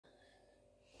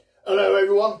Hello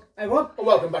everyone. Hey, what? And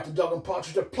welcome back to Dog and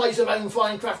Partridge, a place of own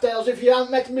fine craft ales. If you haven't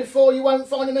met him before, you won't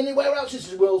find him anywhere else.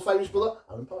 This is world famous brother,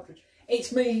 Alan Partridge.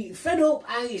 It's me, fed up,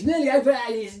 and it's nearly over,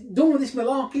 and it's done with this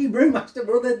malarkey, brewmaster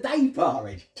brother Dave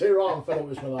Partridge. Too right, I'm fed up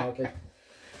with this malarkey.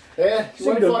 Yeah, you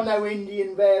won't find no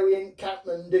Indian variant,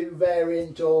 Kathmandu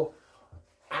variant, or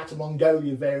Outer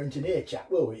Mongolia variant in here, chap,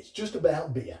 will we? It's just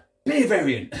about beer. Beer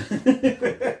variant.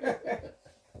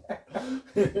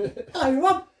 Hello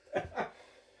everyone.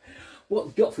 What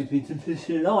you got for me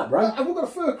tonight, bro? And we've got a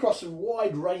fur across a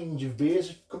wide range of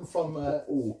beers, come from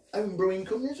own brewing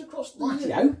companies across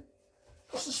the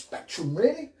spectrum,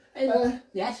 really.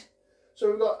 Yes.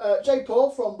 So we've got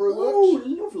Jaipur from Brew Works. Oh,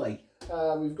 lovely.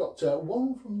 We've got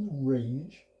one from the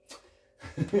range.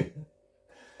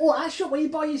 Oh, that shop where you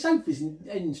buy your sofas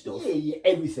and stuff? Yeah,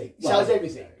 everything. Well, Sells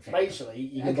everything. Basically,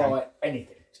 you can buy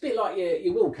anything. It's a bit like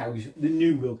your Wilco's, the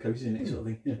new Wilco's, isn't it, sort of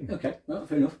thing? Yeah. Okay, well,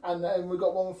 fair enough. And then we've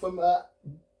got one from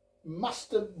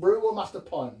Master Brew or Master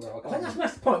Pint Brew. I think that's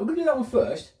Master Pint. We're going to do that one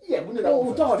first. Yeah, we'll do that one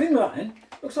We'll first. dive in with that then.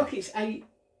 Looks like it's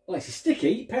it's a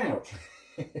sticky pouch.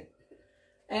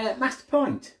 Master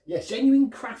Pint. Yes. Genuine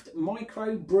craft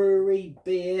micro brewery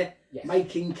beer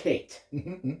making kit.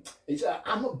 It's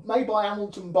made by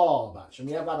Hamilton Barb, actually.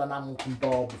 We have had an Hamilton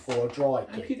Barb before, a dry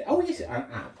kit. Oh yes,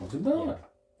 Hamilton Barb. Yeah.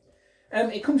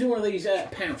 It comes in one of these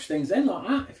pouch things then, like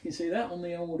that. If you can see that on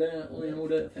the old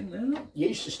thing there. Look.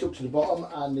 Yeast is stuck to the bottom,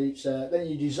 and it's then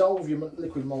you dissolve your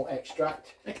liquid malt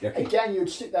extract. Okay. Again, you'd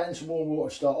stick that in some warm water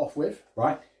to start off with.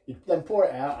 Right. You'd then pour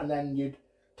it out, and then you'd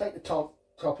take the top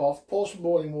off, pour some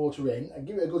boiling water in, and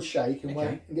give it a good shake, and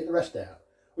wait and get the rest out.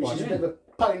 Which is a bit of a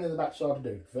pain in the backside to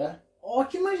do. Fair. Oh, I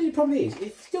can imagine it probably is.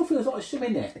 It still feels like there's some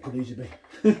in there. It could easily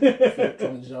be. Trying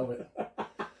to dissolve it.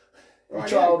 Right,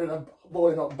 try holding a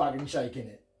boiling hot bag and shaking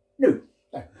it.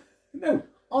 No.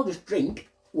 I'll just drink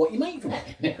what you make from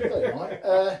it.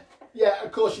 Right. Yeah,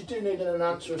 of course you do need an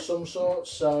enhancer of some sort,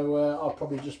 so I'll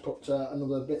probably just put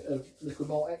another bit of liquid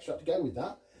malt extract to go with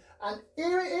that. And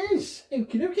here it is.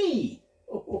 Okie dokie.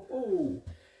 Oh.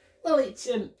 Well, it's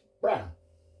brown.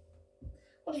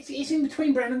 Well, it's in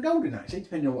between brown and golden actually,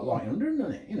 depending on what light you're under,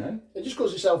 isn't it? You know. It just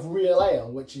calls itself real ale,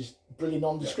 which is pretty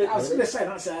nondescript. I was going to say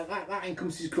that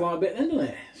encompasses quite a bit, then, doesn't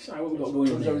it? So what we've got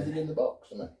going on there. Everything in the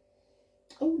box, isn't it?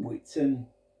 Oh,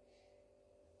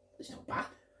 it's not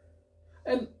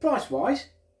bad. Price wise,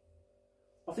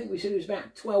 I think we said it was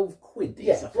about 12 quid.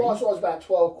 Yeah, price wise about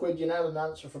 12 quid. You have an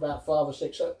answer for about 5 or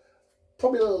 6. So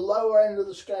probably the lower end of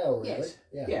the scale, really.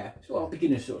 Yes. Yeah. It's all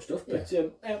beginner sort of stuff. But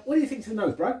what do you think to the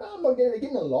nose, bro? I'm not going to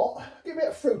give it a lot. Give it a bit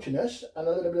of fruitiness and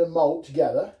a little bit of malt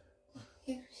together.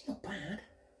 Yeah, it's not bad.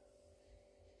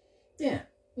 Yeah.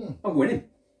 I'm winning.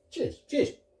 Cheers. Cheers.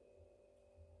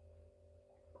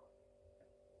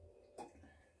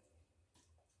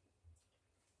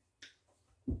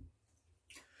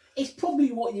 It's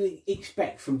probably what you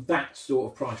expect from that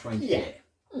sort of price range. Yeah.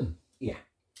 Yeah.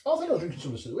 I think I was drinking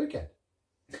some of this at the weekend.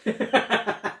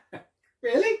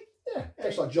 Really? Yeah.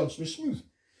 Tastes like John Smith Smooth.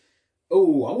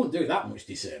 Oh, I wouldn't do it that much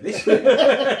disservice.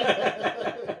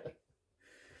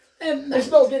 It's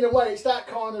not getting away. It's that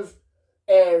kind of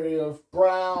area of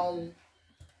brown,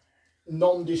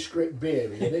 nondescript beer,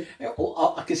 really.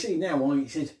 I can see now why it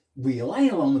says real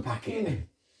ale on the packet.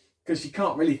 Because you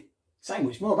can't really say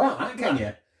much more about that, can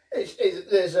you?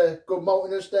 There's a good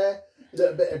maltiness there, a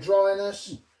little bit of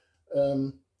dryness,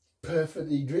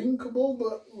 perfectly drinkable,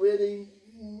 but really...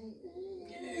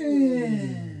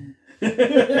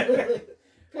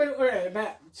 We're at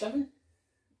about 7?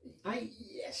 8?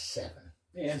 Yes, 7.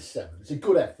 Yeah, 7. It's a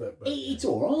good effort, but it's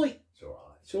all right. It's all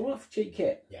right. It's all right for cheap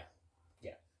kit. Yeah.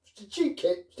 It's a cheap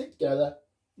kit, stick together.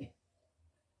 Yeah.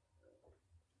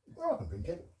 Well, I can drink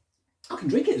it. I can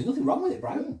drink it. There's nothing wrong with it,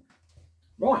 bro.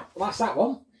 Right, well, that's that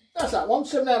one. That's that one.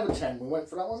 7 out of 10. We went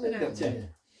for that one. 7 out of 10.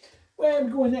 Where are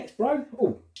we going next, bro?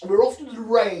 Oh, we're off to the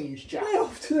range, chap. We're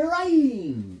off to the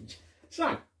range.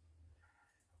 So,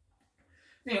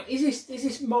 now is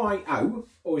this my O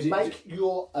or is it make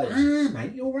your own?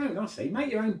 Make your own. I see.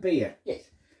 Make your own beer. Yes.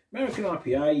 American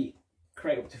IPA,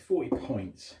 create up to 40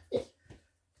 pints. Yes.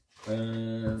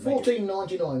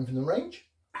 $14.99 from the range.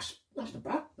 That's not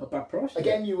bad. Not a bad price.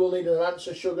 Again, you will need an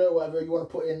answer, sugar, whatever you want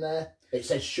to put in there. It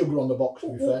says sugar on the box, to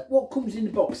be fair. What comes in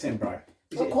the box then, bro?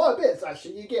 Quite a bit,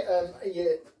 actually. You get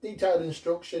your detailed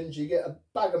instructions. You get a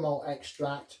bag of malt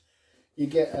extract. You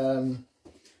get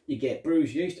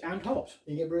brews, yeast, and hops.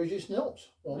 You get brews, yeast, and hops.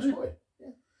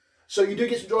 Yeah. So you do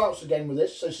get some dry hops again with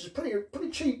this. So this is pretty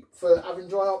cheap for having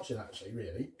dry hops in, actually.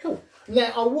 Really cool.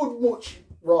 Now, I would much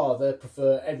rather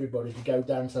prefer everybody to go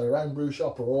down to their own brew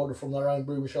shop or order from their own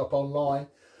brew shop online.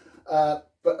 But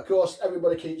of course,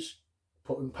 everybody keeps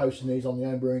posting these on the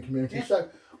home brewing community. So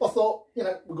I thought, you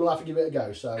know, we're going to have to give it a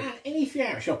go. So, and if you're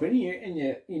out shopping and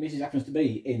your missus happens to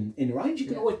be in the range, you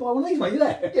can always buy one of these when you're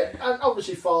there. Yeah, and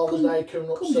obviously Father's Day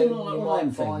coming up soon. Like you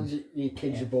might find that your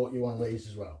kids have bought you one of these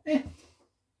as well. Yeah.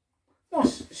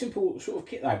 Nice, simple sort of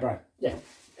kit though, bro. Yeah.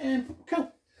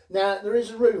 Cool. Now, there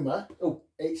is a rumour. Oh,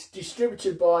 it's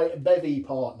distributed by Bevy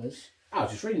Partners. I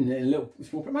was just reading it in a little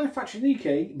small print, manufactured in the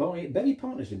UK by Bevy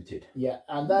Partners Limited. Yeah,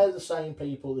 and they're the same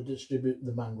people that distribute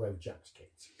the Mangrove Jacks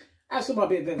kits. There might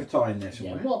be a bit of a tie in there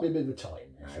somewhere. Yeah, might be a bit of a tie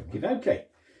in there. Okay.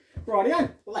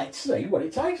 Rightio. Let's see what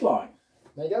it tastes like.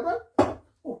 There you go, bro.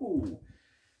 Ooh.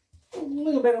 A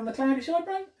little bit on the cloudy side,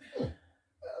 bro.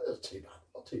 Not too bad.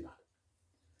 Not too bad.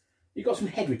 You got some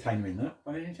head retainer in that,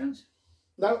 by any chance?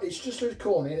 No, it's just through the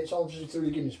corny and it's obviously through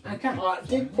the Guinness spoon. Okay. I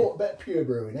did put a bit of pure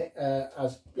brew in it,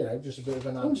 as, you know, just a bit of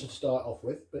an answer to start off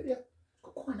with. But yeah.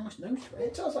 Got quite a nice nose to it.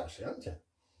 It does actually, hasn't it?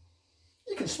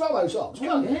 You can smell those hops,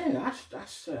 can't you? Yeah,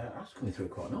 that's coming through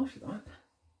quite nicely, that.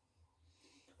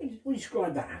 What do you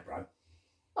describe that at, bro?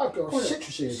 I've got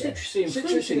citrusy again.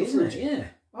 Citrusy and fruity, yeah.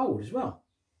 Old as well.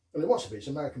 Well, it wants to be. It's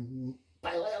American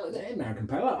pale ale, isn't it? American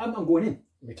pale ale. I'm going in.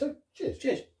 Me too. Cheers.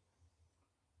 Cheers.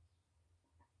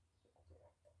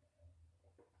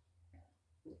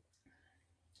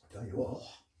 Tell you what,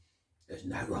 there's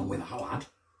no wrong with that, lad.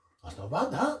 That's not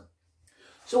bad, that.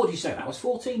 So what did you say? That was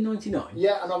 $14.99?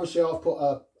 Yeah, and obviously I've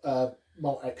put a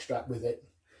malt extract with it.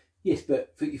 Yes,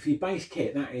 but for your base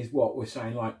kit, that is what we're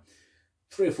saying, like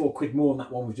 £3 or £4 more than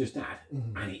that one we've just had,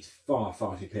 and it's far,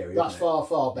 far superior. That's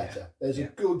far better. Yeah. There's a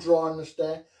good dryness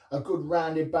there, a good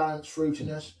rounded, balanced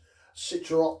fruitiness,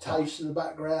 citron taste in the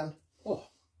background. Oh,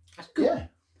 that's good. Yeah.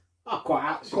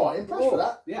 Quite impressed with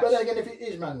that. Yes. But then again, if it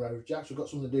is Mangrove Jacks, we've got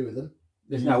something to do with them.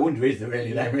 There's no wonder, is there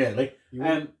really? Then really,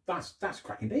 that's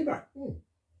cracking beer, bro.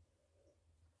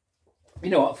 You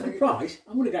know what? For the price,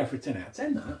 I'm going to go for a 10 out of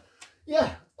 10. That.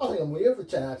 Yeah, I think I'm with you for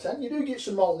 10 out of 10. You do get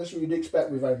some maltness you'd expect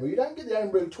with homebrew. You don't get the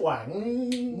homebrew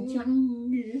twang.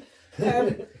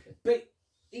 But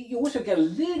you also get a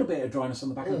little bit of dryness on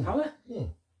the back of the palate.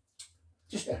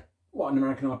 Just what an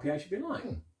American IPA should be like.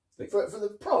 For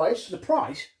the price. The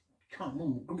price. Can't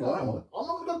remember. I'm not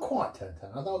going to go quite 10 10.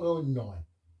 I think I'll go with 9.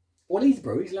 Well, he's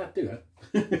brew. He's allowed to do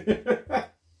it.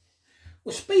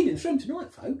 We're speeding through him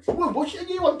tonight, folks. Well, what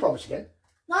you want to promise again?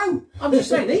 No, I'm just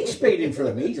saying he's speeding through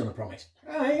him. He's on a promise.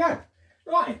 There you go.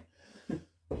 Right.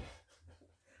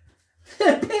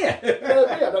 Beer.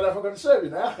 I don't know if I'm going to serve you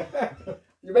now.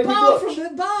 You made me bar blush. from the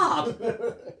bar.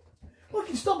 Well, you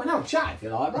can stop and have a chat if you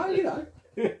like, bro. You know.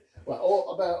 Well,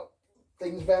 all about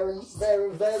things varying.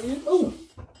 Oh,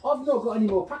 I've not got any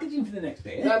more packaging for the next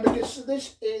beer. No, because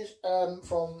this is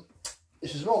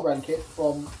this is an all brand kit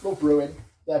from Love Brewing,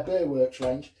 their beerworks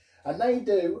range, and they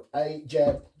do a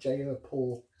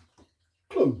Jaipur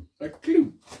clue. A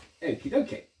clue. Okie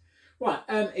dokie. Right,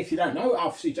 if you don't know,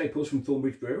 obviously Jaipur's from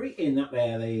Thornbridge Brewery in that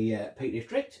there, the Peak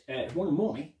District. It's one of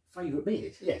my favourite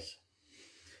beers. Yes.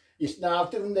 Yes. Now,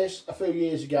 I've done this a few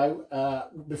years ago,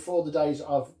 before the days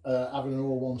of having an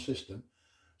all-one system.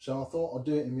 So I thought I'd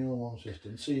do it in my all-one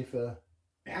system, see if... It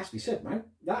has to be said, mate,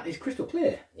 that is crystal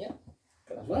clear. Yeah.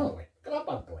 As well. Look at that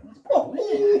bad boy. Oh.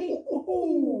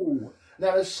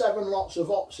 Now, there's 7 lots of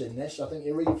hops in this. I think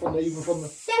you read from the...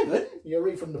 7? You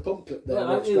read from the pump clip there.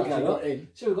 Well, here we go. Got in.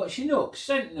 So we've got Chinook,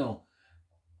 Sentinel.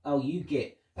 Oh, you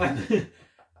get.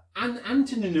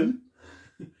 Antoninum,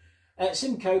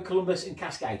 Simcoe, Columbus and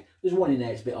Cascade. There's one in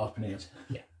there, it's a bit hard to pronounce.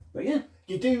 Yeah. But yeah.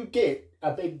 You do get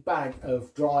a big bag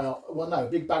of dry hop, well no, a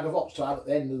big bag of hops to have at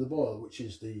the end of the boil, which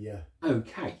is the...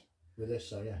 okay. With this,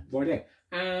 so yeah. Right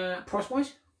there.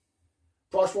 Price-wise?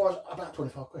 Price-wise, about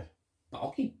 25 quid.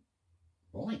 Bargain.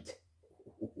 Right.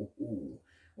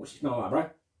 What's it smell like, bro?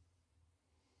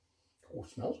 Oh, it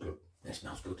smells good. It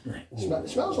smells good, doesn't it? It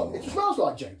smells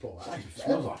like Jaipur. It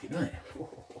smells like it, doesn't it?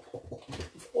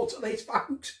 What's this,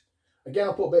 folks? Again,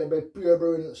 I put a bit of pure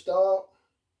brewing at the start.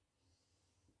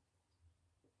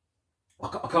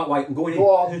 I can't wait. I'm going in.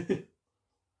 Go on.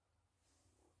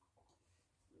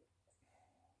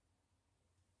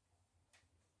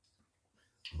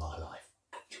 My life.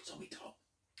 Angels on me top.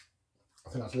 I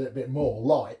think that's a little bit more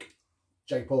like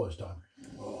Jaipur's done.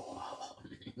 Oh,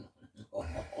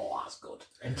 that's good.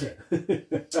 Isn't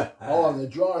it? Oh, and the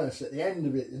dryness at the end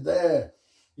of it is there.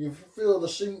 You feel the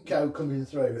Simcoe coming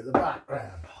through at the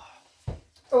background.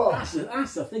 Oh, that's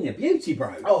the thing of beauty,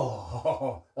 bro.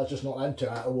 Oh, that's just not them 2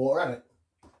 out of water, isn't it?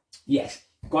 Yes,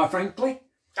 quite frankly,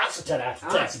 that's a 10 out of 10.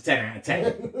 That's a 10 out of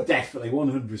 10. Definitely,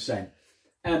 100%.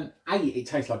 A, it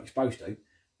tastes like it's supposed to.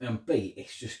 And B,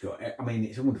 it's just got, I mean,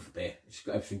 it's a wonderful beer. It's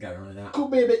got everything going on in that.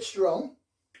 Could be a bit strong.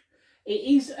 It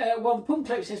is, well, the pump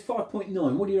clip says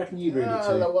 5.9. What do you reckon you'd read it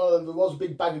to? Well, there was a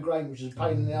big bag of grain, which is a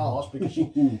pain in the arse because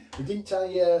it didn't tell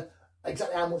you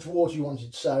exactly how much water you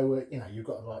wanted. So, you know, you've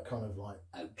got to like kind of like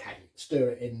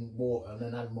stir it in water and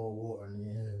then add more water.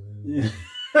 And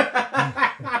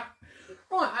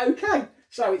Right, okay.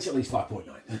 So it's at least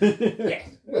 5.9. Yeah,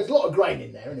 there's a lot of grain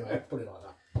in there anyway, put it like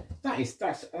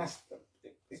that. That's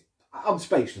I'm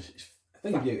speechless. It's a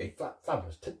thing of beauty.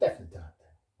 Fabulous, definitely.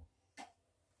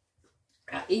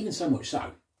 Even so much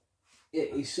so, it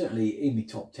is certainly in the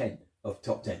top 10 of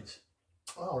top 10s.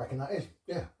 Oh, I reckon that is.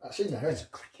 Yeah, that's in there, isn't it? It's a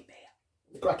cracking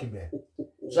beer. Cracking beer.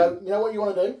 So, you know what you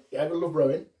want to do? You have a love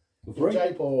brewing.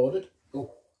 Jaipur ordered.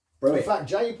 In fact,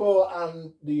 Jaipur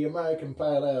and the American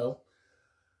Pale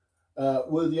Ale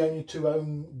were the only two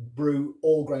home brew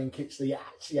all grain kits that you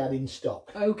actually had in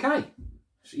stock. Okay.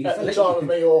 So at the time of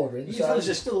me ordering. You fellas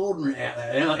are still ordering it out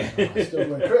there, aren't you? It's still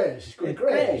going crazy. It's going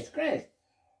crazy. Crazy.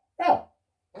 Well,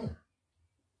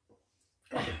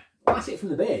 that's it from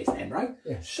the beers then, bro.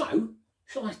 Yeah. So,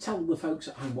 shall I tell the folks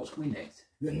at home what's coming next?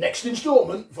 The next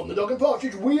instalment from the Dog and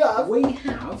Partridge we have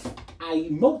a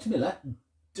Malt Miller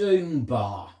Doom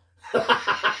Bar.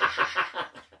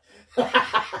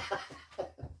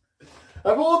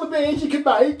 Of all the beers you can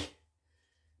make,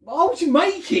 Why would you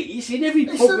make it? It's in every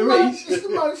pub there is. It's the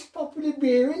most popular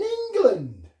beer in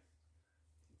England.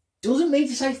 Doesn't mean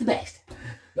to say it's the best.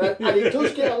 No, and it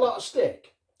does get a lot of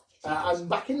stick. And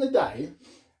back in the day,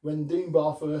 when Doom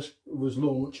Bar first was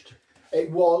launched,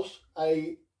 it was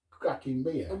a cracking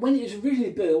beer. And when it was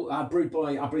originally brewed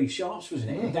by, I believe, Sharps,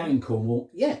 wasn't it? Down in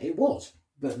Cornwall. Yeah, it was.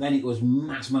 But then it was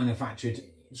mass manufactured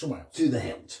somewhere else. To the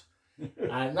hilt.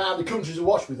 And now the country's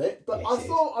awash with it. But yes, I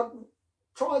thought I'd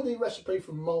try the recipe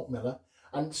from Malt Miller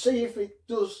and see if it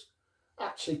does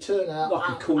actually turn out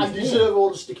like and deserve all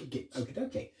the sticky gits.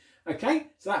 Okay,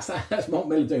 so that's Malt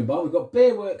Miller Doom Bar. We've got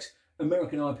Beerworks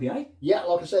American IPA. Yeah,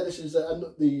 like I said, this is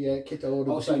the kit I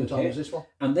ordered at the same time as this one.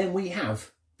 And then we have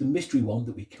the mystery one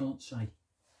that we can't say.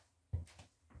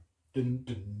 Dun,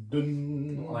 dun,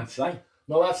 dun. Not allowed to say.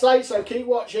 Not allowed to say, so keep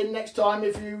watching next time.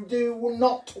 If you do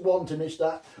not want to miss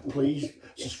that, please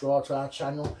subscribe to our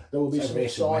channel. There will be some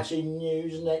exciting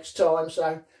news next time,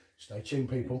 so stay tuned,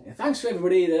 people. Yeah, thanks to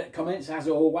everybody that comments, as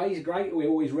always. Great, we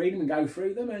always read them and go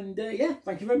through them, and yeah,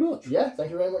 thank you very much. Yeah,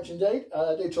 thank you very much indeed.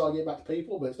 I do try to get back to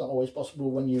people, but it's not always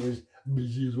possible when you're as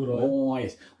busy as what I am. Oh,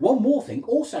 yes. One more thing,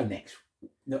 also next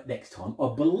time,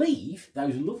 I believe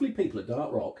those lovely people at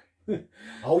Dark Rock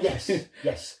oh, yes,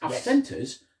 yes. have sent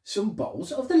us some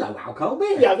bottles of the low alcohol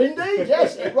beer. Yeah, indeed,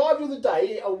 yes. It arrived the other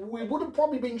day. We would have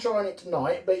probably been trying it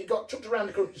tonight, but it got chucked around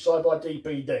the countryside by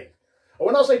DPD. And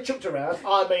when I say chucked around,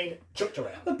 I mean chucked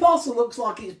around. The parcel looks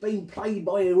like it's been played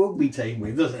by a rugby team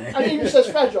with, doesn't it? And it even says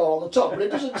fragile on the top, but it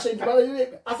doesn't seem to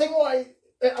matter. I think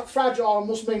what fragile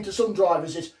must mean to some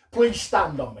drivers is, please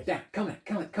stand on me. Yeah, come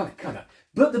on.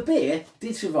 But the beer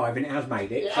did survive and it has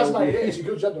made it. It has made it. It's a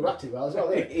good job to wrap it well as well,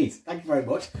 isn't it? It is. Thank you very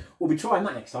much. We'll be trying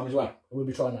that next time as well. We'll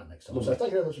be trying that next time. So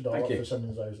thank you very much, Dark, for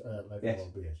sending us those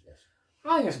local beers. Yes.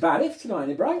 I think that's about it for tonight,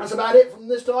 isn't it, bro? That's about it from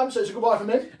this time, so it's a goodbye from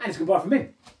him. And it's a goodbye from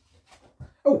him.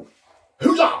 Oh.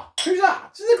 Huzzah!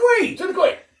 Huzzah! To the Queen! To the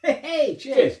Queen! Hey,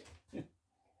 cheers.